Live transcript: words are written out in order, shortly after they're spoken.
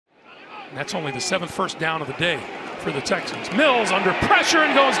And that's only the 7th first down of the day for the Texans. Mills under pressure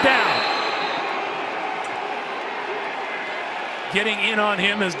and goes down. Getting in on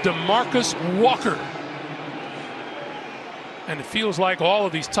him is DeMarcus Walker. And it feels like all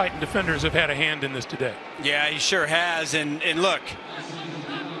of these Titan defenders have had a hand in this today. Yeah, he sure has. And look,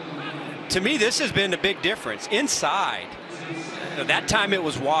 to me, this has been a big difference. Inside, that time it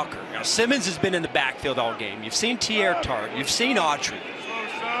was Walker. Now, Simmons has been in the backfield all game. You've seen Tier Tart. You've seen Autry.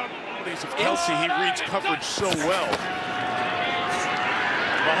 Of Kelsey, he reads coverage so well.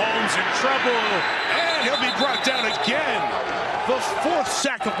 Mahomes in trouble, and he'll be brought down again. The 4th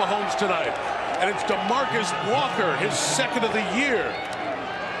sack of Mahomes tonight. And it's DeMarcus Walker, his 2nd of the year.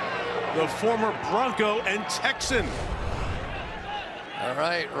 The former Bronco and Texan. All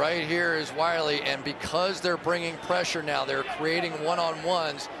right here is Wiley, and because they're bringing pressure now, they're creating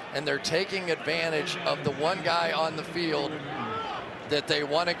one-on-ones, and they're taking advantage of the one guy on the field that they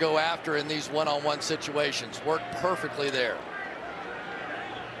want to go after in these one-on-one situations. Worked perfectly there.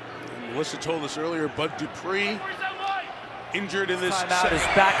 Melissa told us earlier, Bud Dupree injured in this timeout is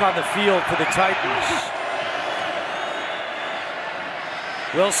back on the field for the Titans.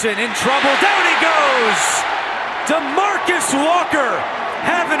 Wilson in trouble. Down he goes. DeMarcus Walker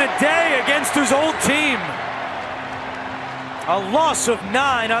having a day against his old team. A loss of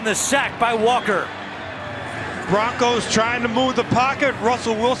 9 on the sack by Walker. Broncos trying to move the pocket.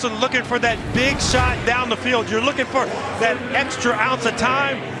 Russell Wilson looking for that big shot down the field. You're looking for that extra ounce of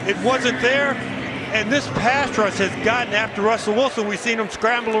time. It wasn't there. And this pass rush has gotten after Russell Wilson. We've seen him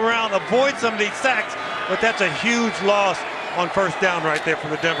scramble around, avoid some of these sacks, but that's a huge loss on first down right there for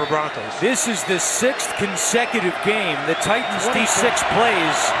the Denver Broncos. This is the 6th consecutive game the Titans D6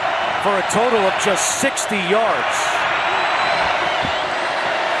 plays for a total of just 60 yards.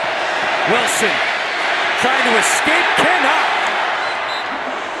 Wilson trying to escape, cannot.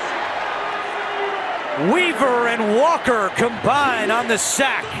 Weaver and Walker combine on the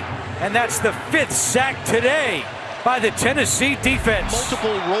sack, and that's the 5th sack today by the Tennessee defense.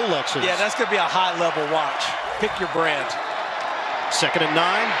 Multiple Rolexes. Yeah, that's going to be a high-level watch. Pick your brand. 2nd and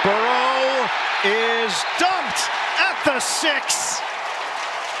 9. Burrow is dumped at the 6.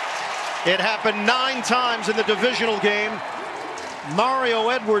 It happened 9 times in the divisional game. Mario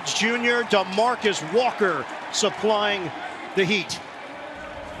Edwards Jr., DeMarcus Walker supplying the heat.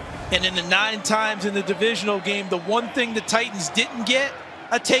 And in the 9 times in the divisional game, the one thing the Titans didn't get,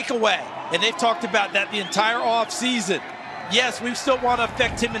 a takeaway. And they've talked about that the entire offseason. Yes, we still want to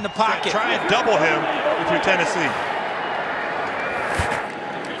affect him in the pocket. Try and double him if you're Tennessee.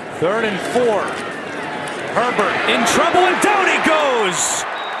 3rd and 4. Herbert in trouble, and down he goes.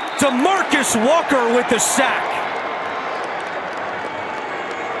 DeMarcus Walker with the sack.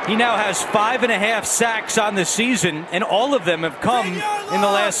 He now has 5.5 sacks on the season, and all of them have come in the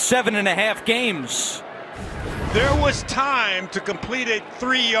last 7.5 games. There was time to complete a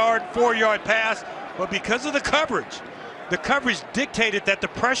 3-yard, 4-yard pass, but because of the coverage dictated that the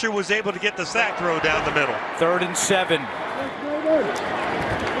pressure was able to get the sack throw down the middle. 3rd and 7.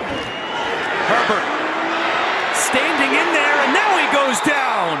 Herbert standing in there, and now he goes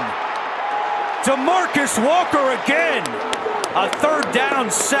down. DeMarcus Walker again. A 3rd down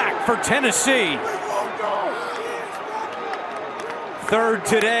sack for Tennessee. 3rd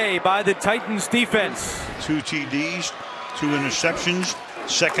today by the Titans defense. 2 TDs, 2 interceptions,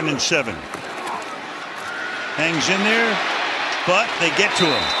 2nd and 7. Hangs in there, but they get to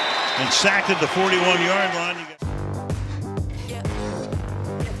him. And sacked at the 41-yard line.